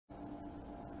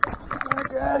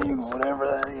got him, whatever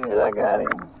that is. I got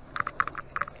him.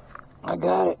 I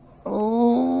got it.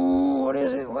 Oh, what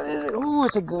is it? What is it? Oh,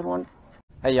 it's a good one.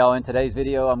 Hey y'all, in today's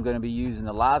video I'm going to be using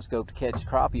the live scope to catch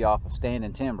crappie off of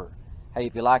standing timber. Hey,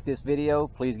 if you like this video,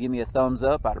 please give me a thumbs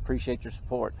up. I'd appreciate your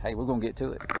support. Hey, we're going to get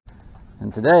to it.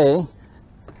 And today's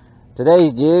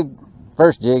jig,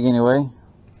 first jig anyway,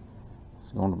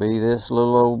 it's going to be this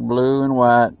little old blue and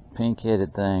white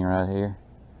pink-headed thing right here.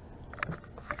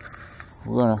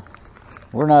 We're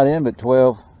not in but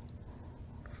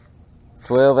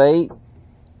 12-8.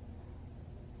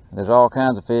 There's all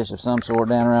kinds of fish of some sort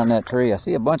down around that tree. I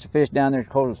see a bunch of fish down there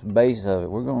towards the base of it.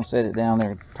 We're going to set it down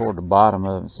there toward the bottom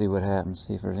of it and see what happens.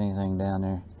 See if there's anything down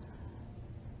there.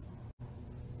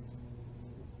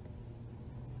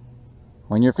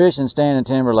 When you're fishing standing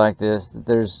timber like this,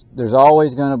 there's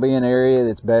always going to be an area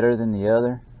that's better than the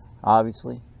other,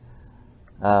 obviously.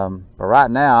 But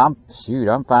right now, I'm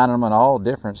finding them in all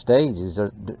different stages.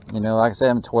 You know, like I said,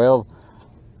 I'm 12-9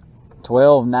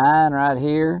 right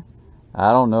here.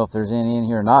 I don't know if there's any in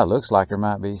here or not. It looks like there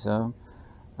might be some.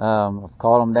 I've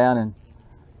caught them down in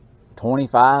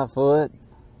 25 foot,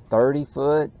 30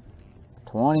 foot,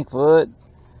 20 foot.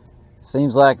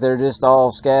 Seems like they're just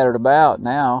all scattered about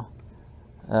now.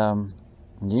 You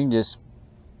can just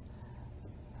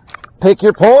pick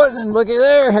your poison. Looky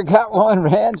there, I got one,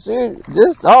 man. Shoot,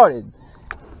 just started.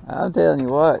 I'm telling you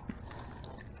what.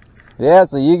 Yeah,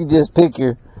 so you can just pick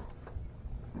your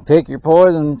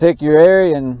poison, pick your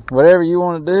area, and whatever you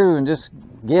want to do, and just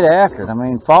get after it. I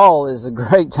mean, fall is a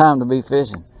great time to be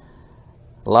fishing.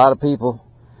 A lot of people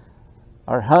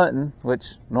are hunting,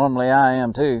 which normally I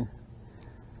am too.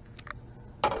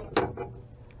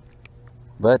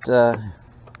 But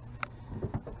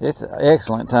it's an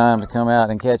excellent time to come out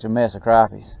and catch a mess of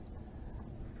crappies.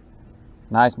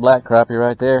 Nice black crappie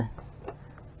right there.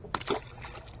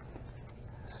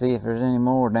 See if there's any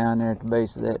more down there at the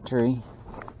base of that tree.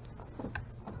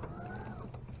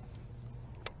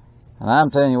 And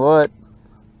I'm telling you what,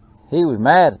 he was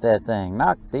mad at that thing.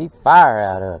 Knocked the fire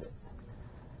out of it.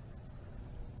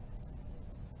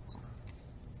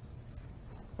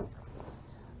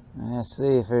 Let's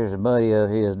see if there's a buddy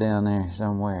of his down there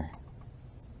somewhere.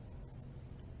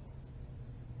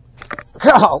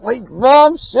 Golly,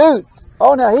 bum, shoot!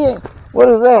 Oh, no, he ain't.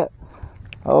 What is that?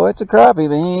 Oh, it's a crappie,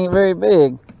 but he ain't very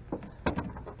big.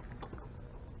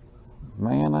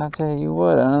 Man, I tell you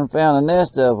what, I done found a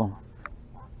nest of them.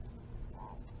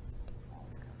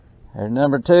 There's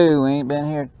number 2. We ain't been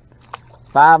here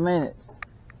 5 minutes.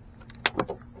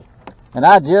 And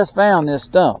I just found this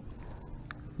stump.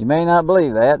 You may not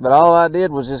believe that, but all I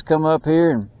did was just come up here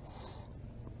and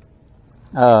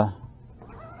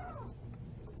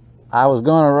I was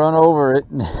going to run over it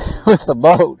with the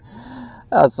boat.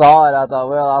 I saw it. I thought,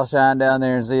 well, I'll shine down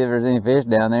there and see if there's any fish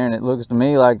down there. And it looks to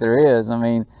me like there is. I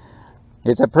mean,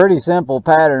 it's a pretty simple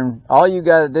pattern. All you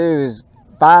got to do is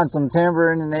find some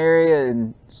timber in an area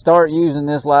and start using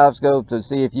this live scope to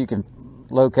see if you can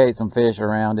locate some fish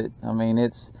around it. I mean,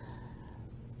 it's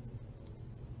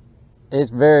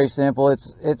very simple.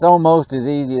 It's almost as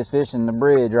easy as fishing the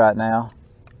bridge right now.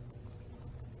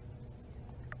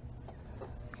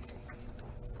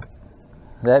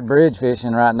 That bridge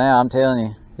fishing right now, I'm telling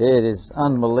you, it is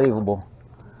unbelievable.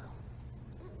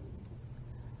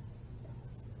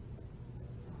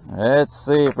 Let's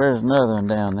see if there's another one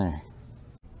down there.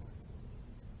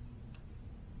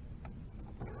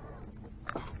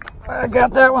 I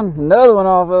got that one, another one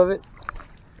off of it.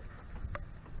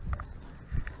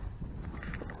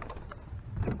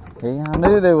 See, I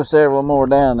knew there was several more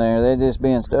down there. They're just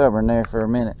being stubborn there for a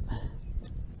minute.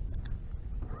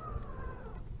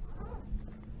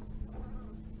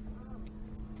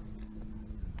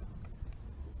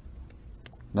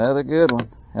 Another good one.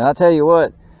 And I tell you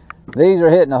what, these are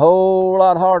hitting a whole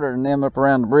lot harder than them up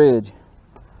around the bridge.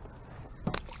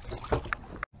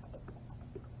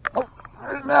 Oh,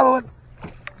 there's another one.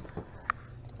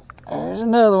 There's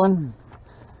another one.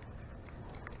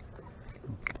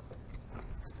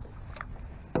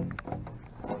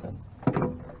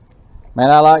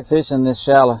 Man, I like fishing this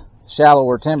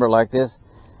shallower timber like this.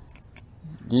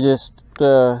 You just,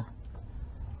 all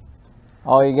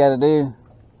you got to do,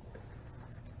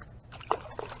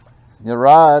 the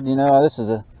rod, you know, this is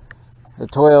a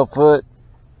 12-foot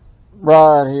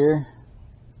rod here.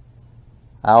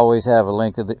 I always have a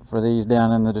link for these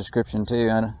down in the description too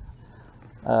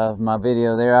of my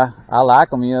video there. I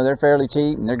like them, you know, they're fairly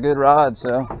cheap and they're good rods,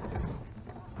 so.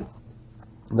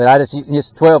 But it's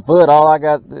 12 foot. All I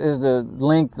got is the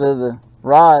length of the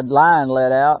rod line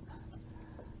let out.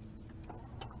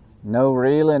 No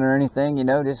reeling or anything, you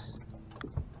know, just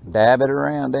dab it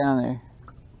around down there.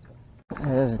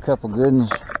 There's a couple good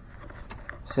ones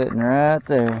sitting right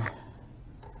there.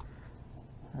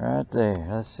 Right there.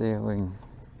 Let's see if we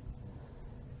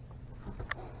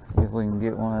can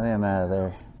get one of them out of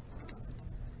there.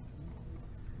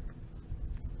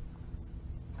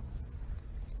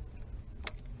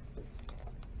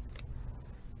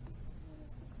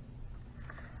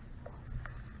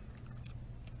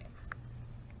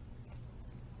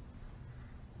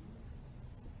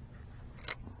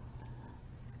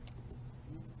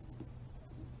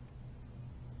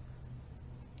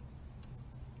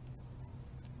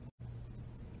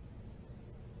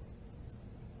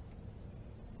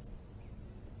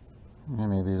 That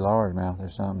may be largemouth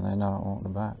or something. They're not wanting to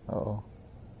bite. Uh-oh.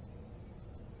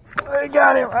 I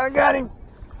got him! I got him!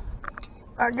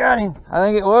 I got him! I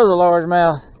think it was a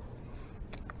largemouth.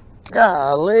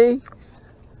 Golly!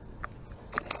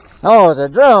 Oh, it's a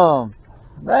drum!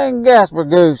 Dang Gasper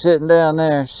goose sitting down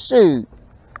there. Shoot!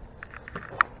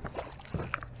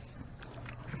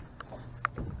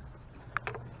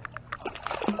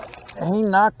 He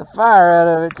knocked the fire out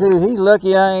of it too. He's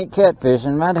lucky I ain't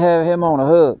catfishing. Might have him on a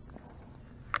hook.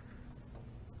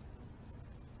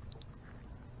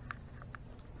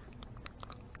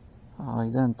 Oh,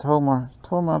 he done tore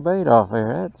my bait off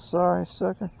there. That sorry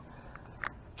sucker.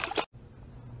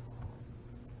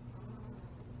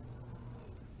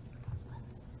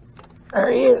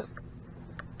 There he is.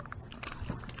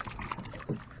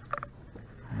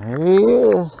 There he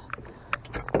is.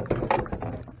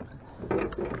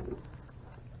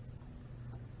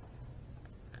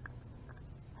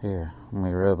 Here, let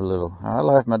me rub a little. I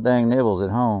left my dang nibbles at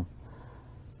home,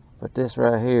 but this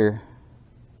right here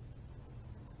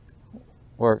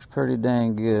works pretty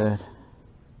dang good.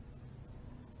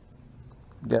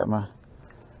 Got my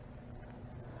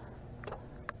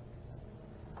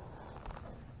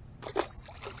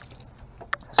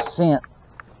scent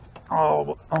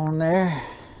all on there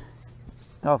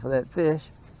off of that fish.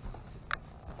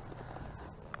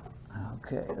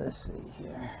 Okay, let's see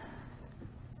here.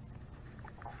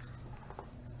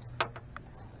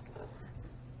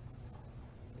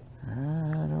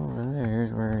 Right over there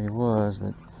is where he was,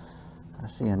 but I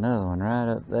see another one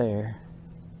right up there.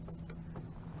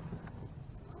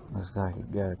 Looks like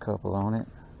it got a couple on it.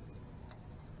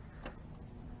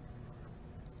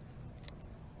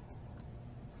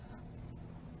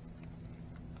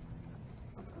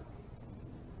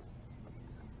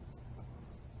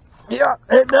 Yeah,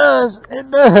 it does.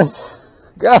 It does.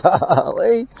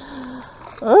 Golly.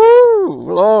 Oh,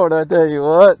 Lord, I tell you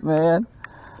what, man.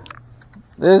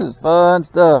 This is fun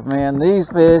stuff, man. These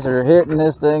fish are hitting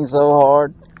this thing so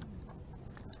hard.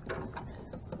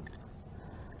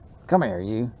 Come here,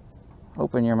 you.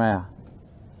 Open your mouth.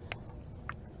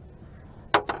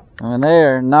 I mean,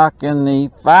 they're knocking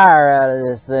the fire out of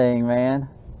this thing, man.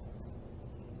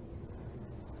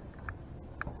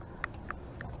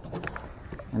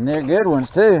 And they're good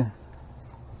ones, too.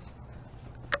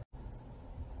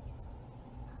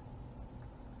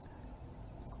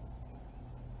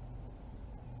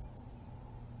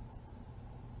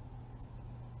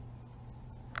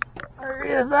 There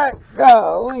he is back.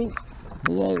 Golly.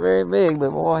 He ain't very big,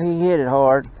 but boy, he hit it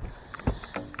hard.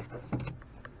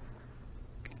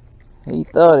 He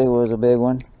thought he was a big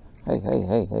one. Hey, hey,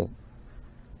 hey, hey.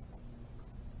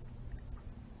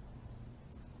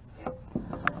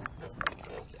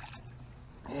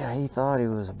 Yeah, he thought he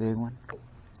was a big one.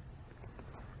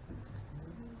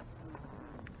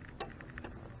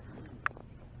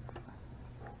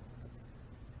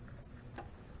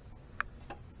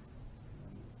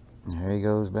 There he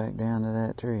goes back down to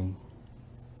that tree.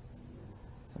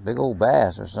 A big old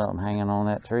bass or something hanging on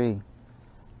that tree.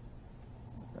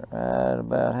 Right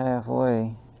about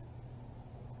halfway.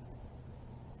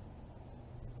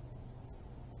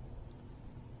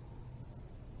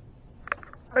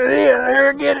 There,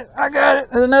 I get it. I got it.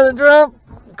 There's another drum.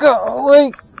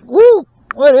 Golly. Woo!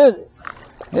 What is it?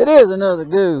 It is another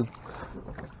goo.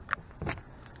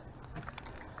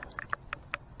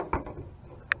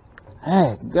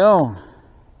 Hey, gone.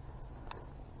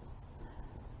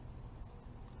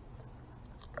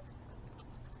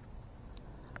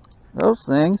 Those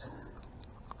things.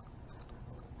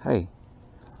 Hey,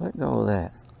 let go of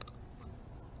that.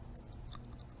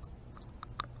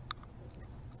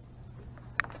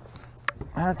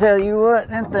 I tell you what,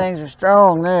 them things are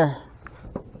strong there.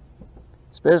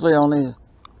 Especially on these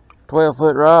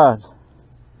 12-foot rods.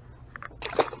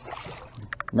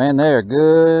 Man, they're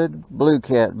good blue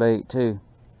cat bait too.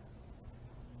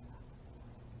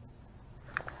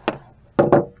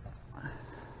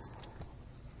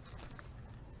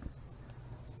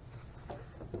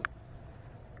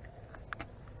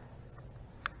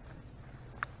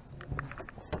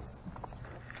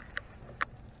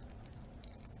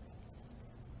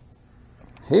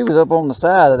 He was up on the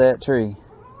side of that tree.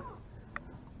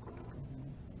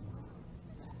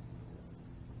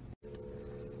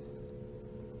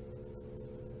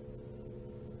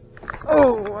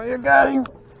 Oh, you got him.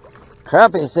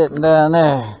 Crappie sitting down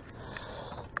there.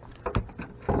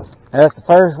 That's the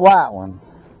first white one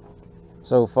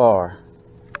so far.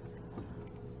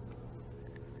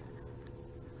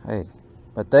 Hey,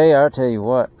 but they are, I tell you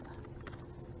what,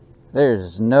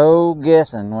 there's no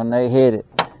guessing when they hit it.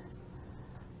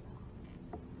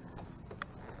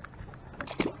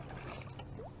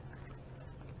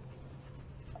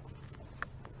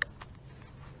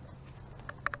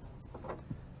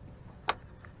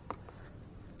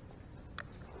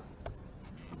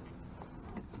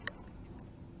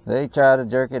 They try to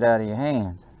jerk it out of your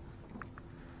hands.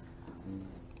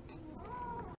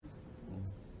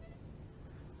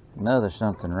 Another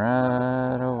something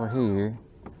right over here.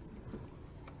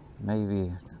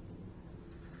 Maybe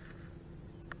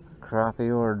a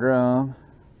crappie or a drum.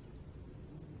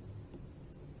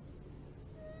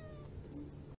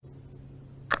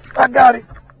 I got it.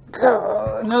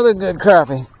 Oh, another good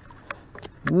crappie.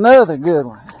 Another good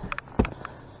one.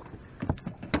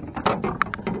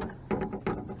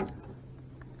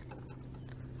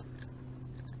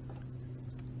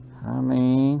 I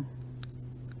mean,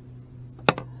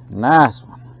 nice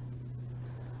one.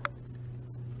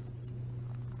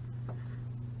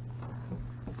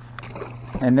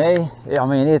 And I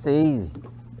mean, it's easy.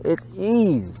 It's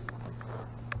easy.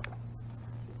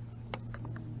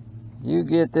 You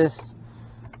get this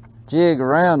jig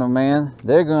around them, man,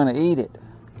 they're gonna eat it.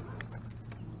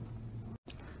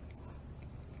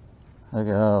 Look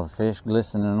at all the fish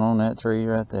glistening on that tree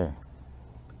right there.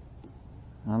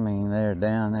 I mean, they're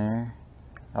down there.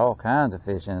 All kinds of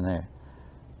fish in there.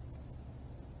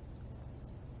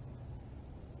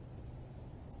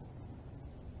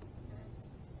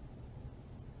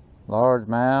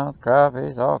 Largemouth,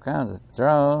 crappies, all kinds of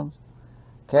drums,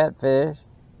 catfish.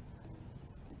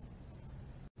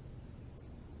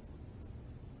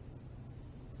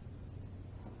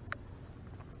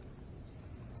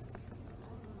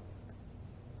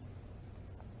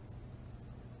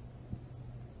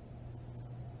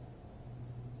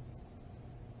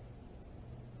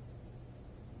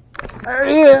 There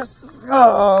he is.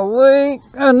 Oh,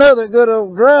 another good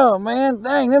old drum, man.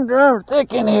 Dang, them drums are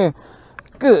thick in here.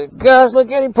 Good gosh,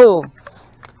 look at him pull.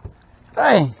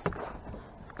 Dang.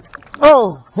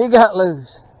 Oh, he got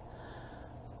loose.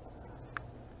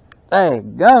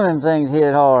 Dang, them things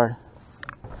hit hard.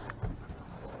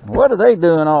 What are they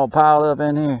doing all piled up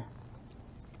in here?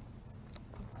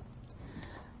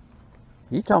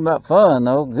 You talking about fun,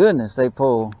 though. Goodness, they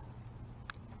pull.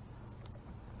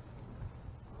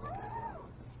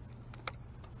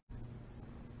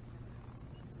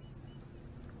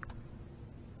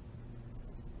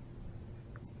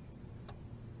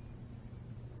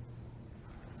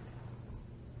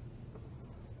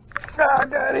 I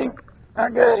got him. I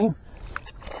got him.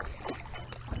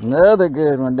 Another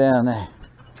good one down there.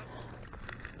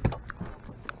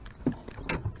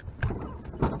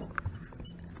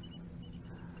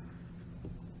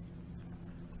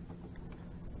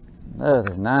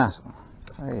 Another nice one.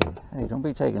 Hey, don't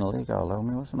be taking a leak all over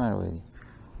me. What's the matter with you?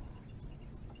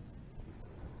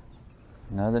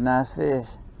 Another nice fish.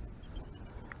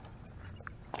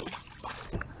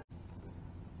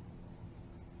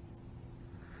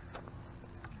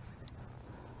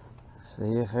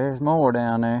 See if there's more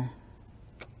down there.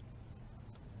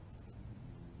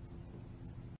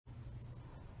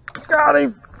 Got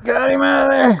him! Got him out of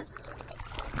there!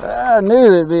 I knew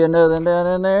there'd be another one down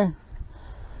in there.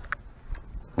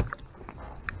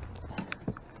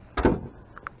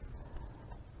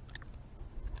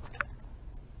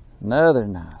 Another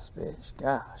nice fish,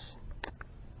 gosh.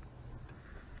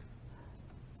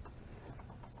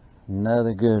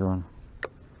 Another good one.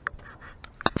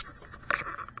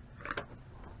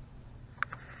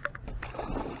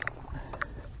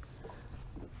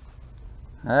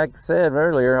 Like I said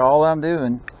earlier, all I'm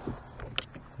doing,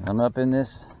 I'm up in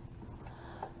this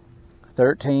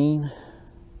 13,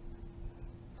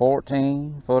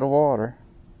 14 foot of water,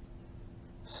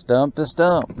 stump to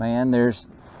stump, man. There's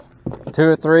 2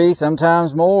 or 3,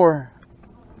 sometimes more,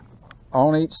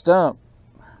 on each stump.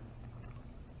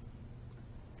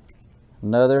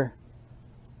 Another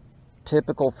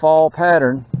typical fall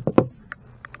pattern.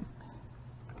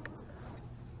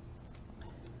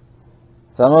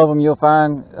 Some of them you'll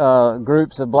find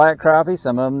groups of black crappie.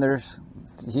 Some of them there's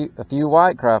a few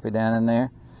white crappie down in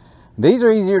there. These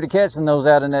are easier to catch than those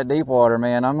out in that deep water,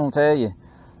 man. I'm going to tell you.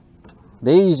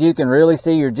 These you can really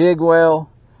see your jig well,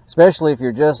 especially if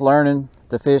you're just learning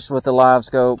to fish with the live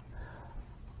scope.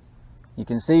 You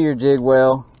can see your jig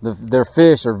well. Their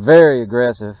fish are very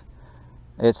aggressive.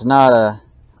 It's not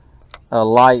a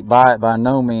light bite by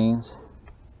no means.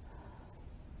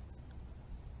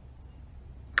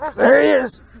 There he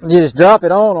is. You just drop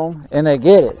it on them and they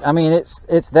get it. I mean,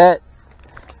 it's that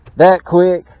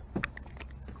quick,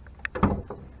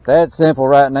 that simple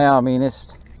right now. I mean,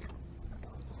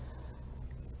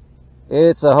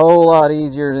 it's a whole lot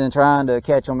easier than trying to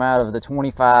catch them out of the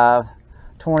 20, 25,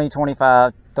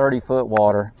 30 foot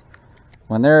water.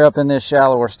 When they're up in this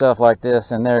shallower stuff like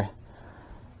this and they're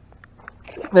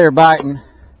biting,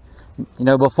 you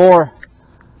know, before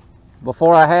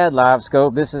I had live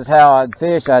scope, this is how I'd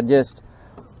fish. I'd just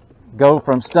go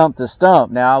from stump to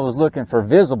stump. Now I was looking for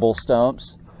visible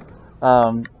stumps.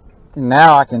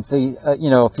 Now I can see, you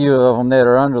know, a few of them that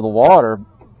are under the water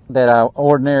that I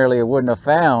ordinarily wouldn't have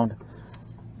found,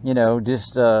 you know,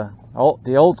 just the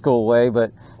old school way.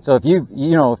 But so if you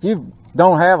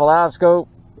don't have a live scope,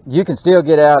 you can still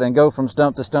get out and go from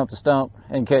stump to stump to stump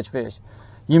and catch fish.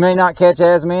 You may not catch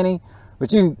as many,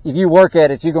 but if you work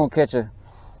at it, you're gonna catch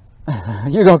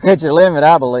your limit,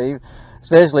 I believe,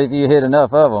 especially if you hit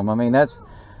enough of them. I mean, that's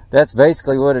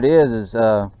basically what it is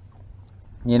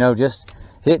you know, just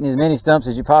hitting as many stumps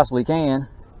as you possibly can,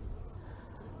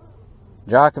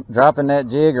 dropping that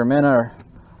jig or minnow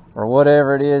or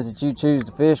whatever it is that you choose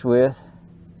to fish with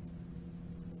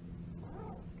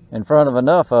in front of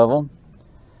enough of them,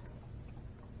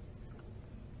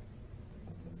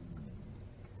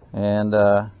 and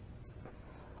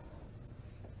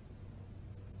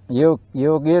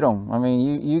you'll get them. I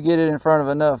mean, you get it in front of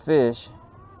enough fish.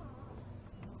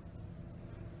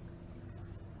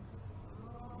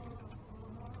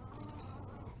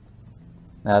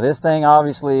 Now this thing,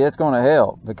 obviously, it's going to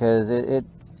help because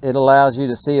it allows you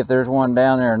to see if there's one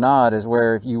down there or not, is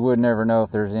where you would never know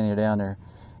if there's any down there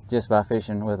just by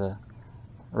fishing with a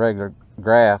regular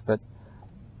graph. But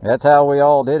that's how we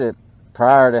all did it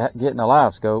prior to getting a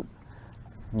live scope.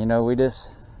 You know, we just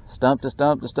stump to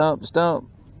stump to stump to stump.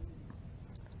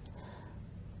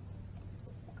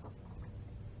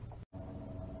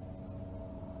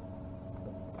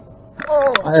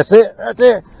 Oh, that's it right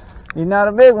there. He's not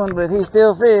a big one, but he's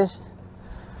still fish.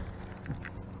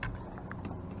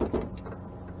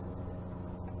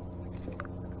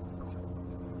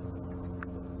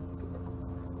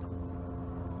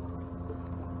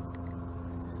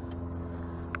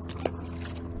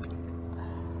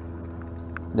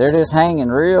 They're just hanging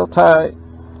real tight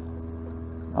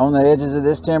on the edges of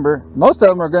this timber. Most of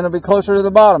them are going to be closer to the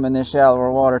bottom in this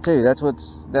shallower water too. That's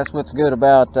what's good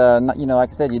about you know,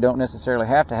 like I said, you don't necessarily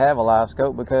have to have a live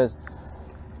scope, because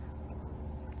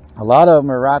a lot of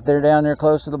them are right there down there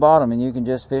close to the bottom, and you can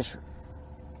just fish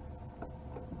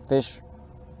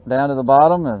down to the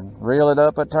bottom and reel it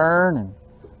up a turn, and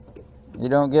you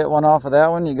don't get one off of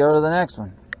that one, you go to the next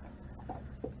one.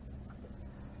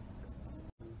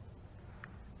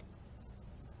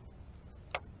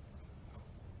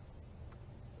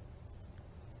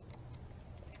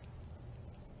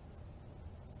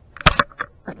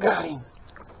 I got him.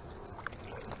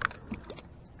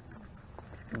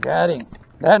 Got him.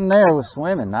 That in there was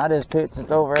swimming. I just pitched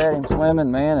it over at him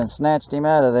swimming, man, and snatched him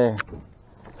out of there.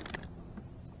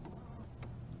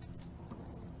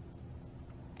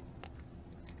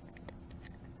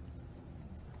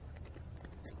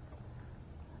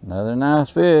 Another nice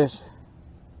fish.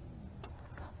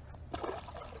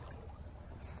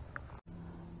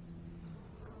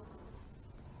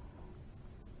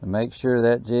 And make sure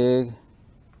that jig,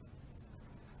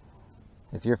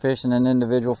 if you're fishing an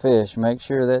individual fish, make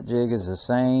sure that jig is the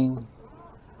same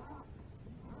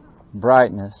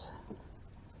brightness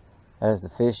as the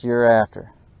fish you're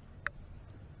after.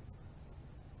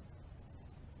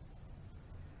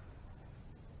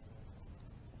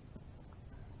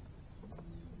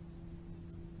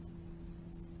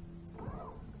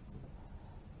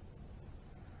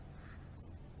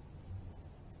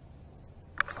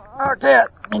 Like that,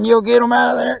 and you'll get them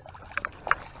out of there.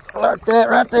 Like that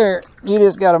right there. You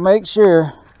just got to make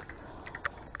sure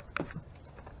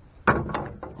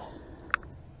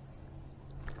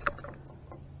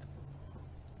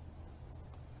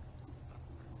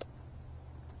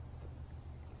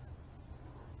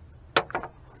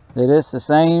that it's the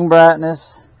same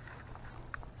brightness.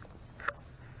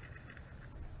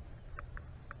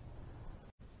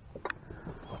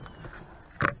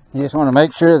 You just want to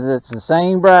make sure that it's the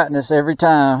same brightness every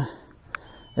time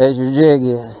as your jig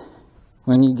is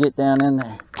when you get down in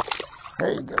there.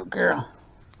 There you go, girl.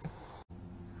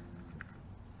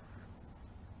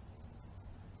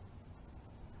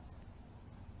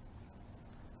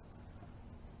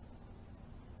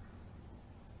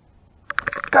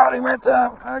 Got him that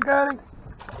time. I got him.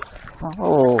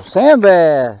 Oh, sand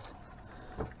bass.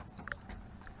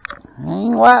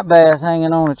 Ain't white bass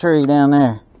hanging on a tree down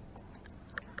there.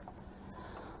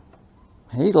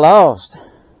 He's lost.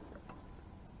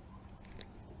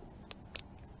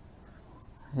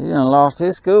 He done lost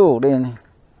his school, didn't he?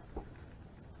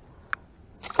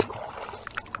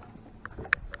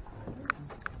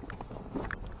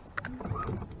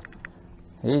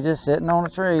 He's just sitting on a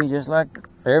tree just like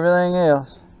everything else.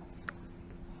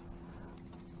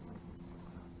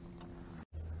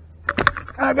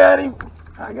 I got him.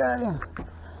 I got him.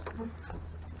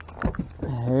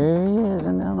 There he is,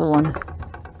 another one.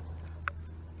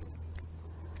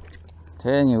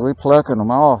 Telling you, we plucking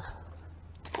them off.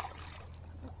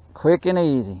 Quick and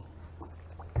easy.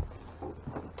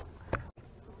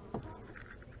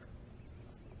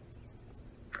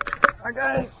 I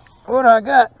got it. What I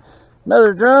got?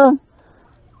 Another drum.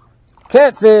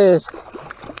 Catfish.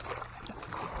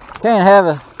 Can't have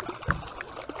a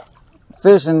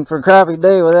fishing for crappie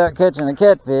day without catching a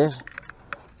catfish.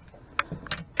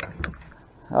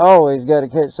 Always got to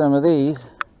catch some of these.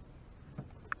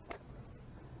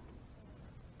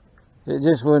 It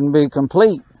just wouldn't be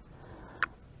complete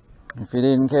if you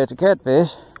didn't catch a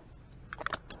catfish.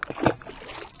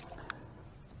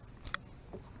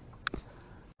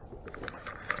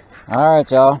 Alright,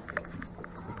 y'all.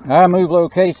 I moved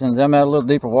locations. I'm at a little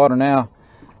deeper water now.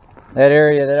 That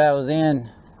area that I was in,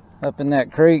 up in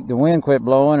that creek, the wind quit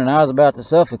blowing and I was about to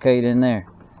suffocate in there.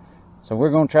 So we're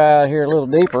going to try out here a little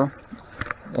deeper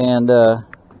and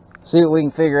see what we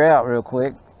can figure out real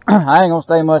quick. I ain't going to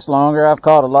stay much longer. I've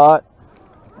caught a lot.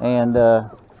 And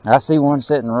I see one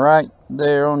sitting right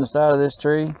there on the side of this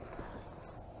tree.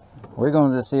 We're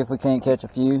going to see if we can't catch a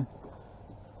few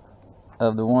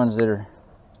of the ones that are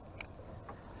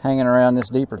hanging around this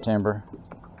deeper timber.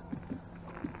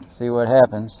 See what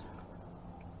happens.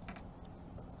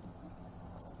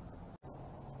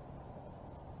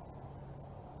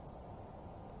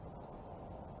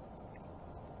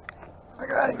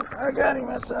 I got him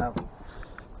that time.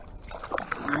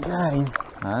 I got him.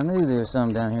 I knew there was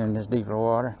some down here in this deeper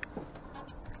water.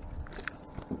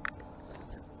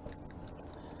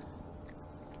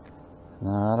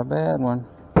 Not a bad one.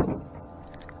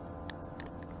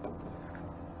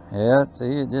 Yeah, see,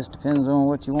 it just depends on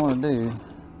what you want to do.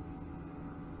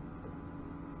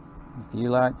 If you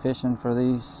like fishing for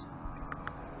these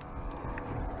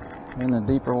in the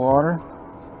deeper water,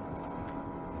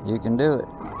 you can do it.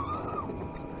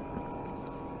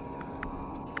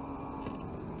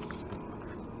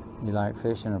 You like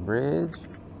fishing a bridge,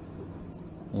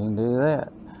 you can do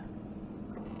that.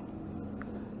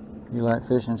 You like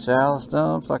fishing shallow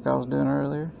stumps like I was doing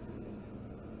earlier,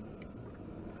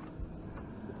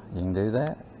 you can do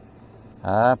that.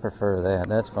 I prefer that.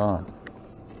 That's fun.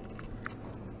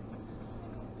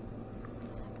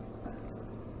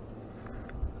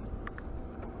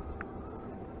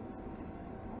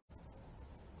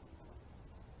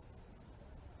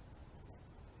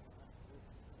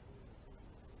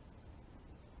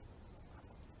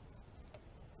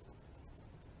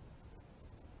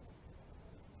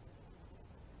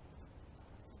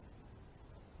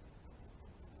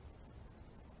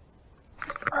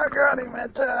 I got him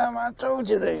that time. I told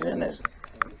you they's in this.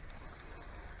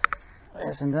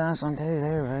 That's a nice one too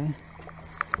there,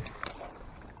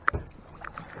 buddy.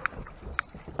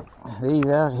 These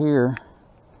out here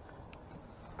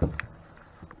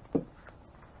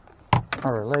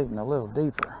are relating a little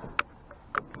deeper.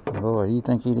 Boy, you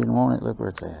think he didn't want it? Look where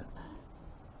it's at.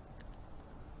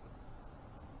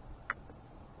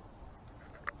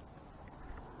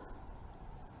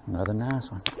 Another nice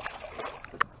one.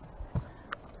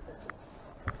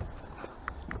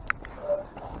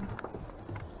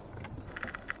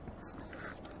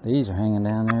 These are hanging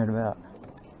down there at about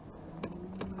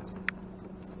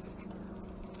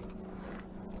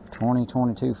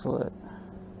 22 foot.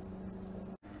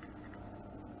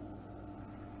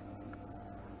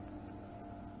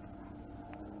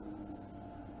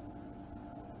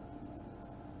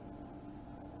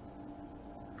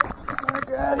 I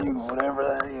got him, whatever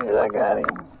that is. I got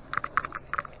him.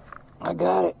 I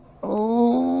got it.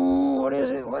 Oh, what is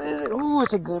it? What is it? Oh,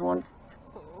 it's a good one.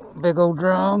 Big old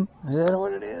drum. Is that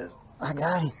what it is? I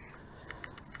got him.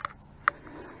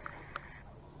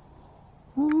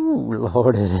 Ooh,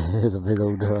 Lord, it is a big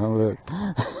old drum. Look.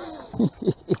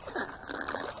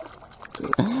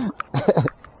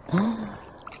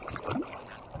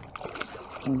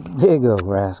 Big old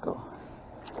rascal.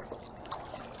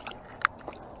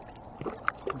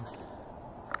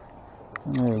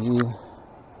 There you.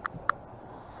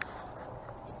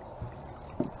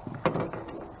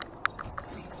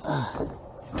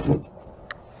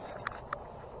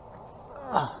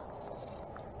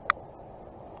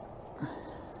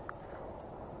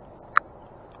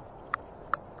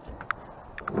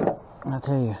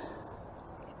 tell you.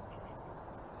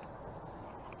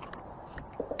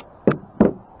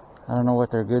 I don't know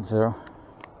what they're good for,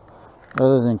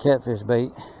 other than catfish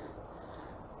bait.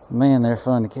 Man, they're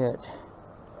fun to catch.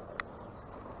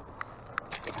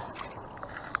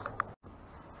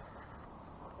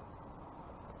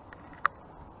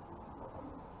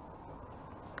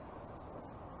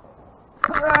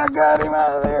 I got him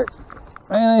out of there.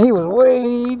 Man, he was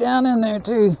way down in there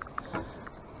too.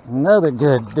 Another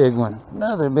good big one.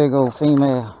 Another big old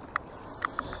female.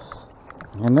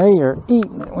 And they are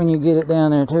eating it when you get it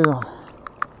down there too.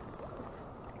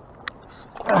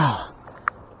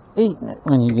 Eating it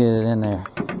when you get it in there.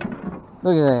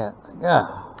 Look at that.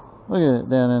 God, look at it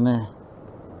down in there.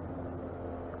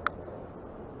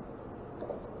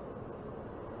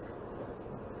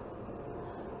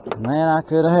 Man, I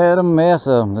could have had a mess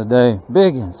of them today.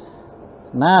 Big ones.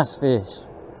 Nice fish.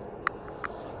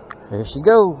 Here she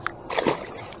goes.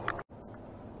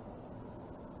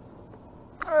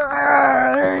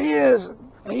 There he is.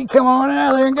 He come on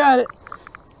out of there and got it.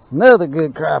 Another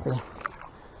good crappie.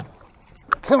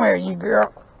 Come here, you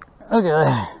girl. Look at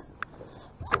that.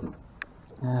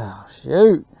 Oh,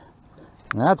 shoot.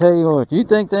 And I'll tell you what, you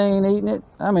think they ain't eating it?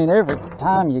 I mean, every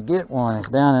time you get one, it's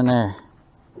down in there.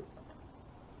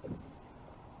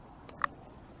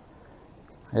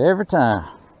 Every time.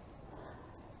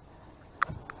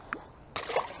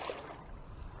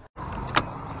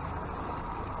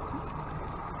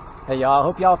 Hey y'all, I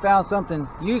hope y'all found something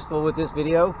useful with this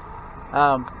video.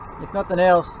 If nothing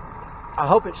else, I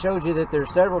hope it showed you that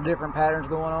there's several different patterns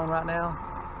going on right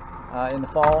now in the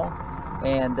fall.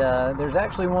 And there's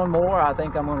actually one more. I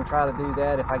think I'm going to try to do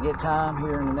that if I get time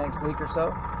here in the next week or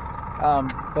so.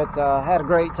 But I had a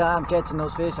great time catching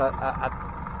those fish.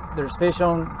 There's fish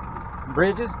on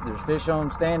bridges, there's fish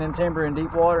on standing timber in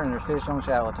deep water, and there's fish on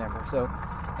shallow timber. So,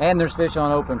 and there's fish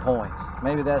on open points.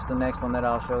 Maybe that's the next one that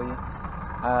I'll show you.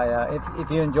 If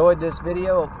you enjoyed this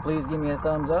video, please give me a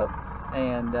thumbs up,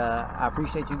 and I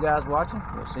appreciate you guys watching.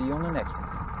 We'll see you on the next one.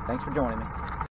 Thanks for joining me.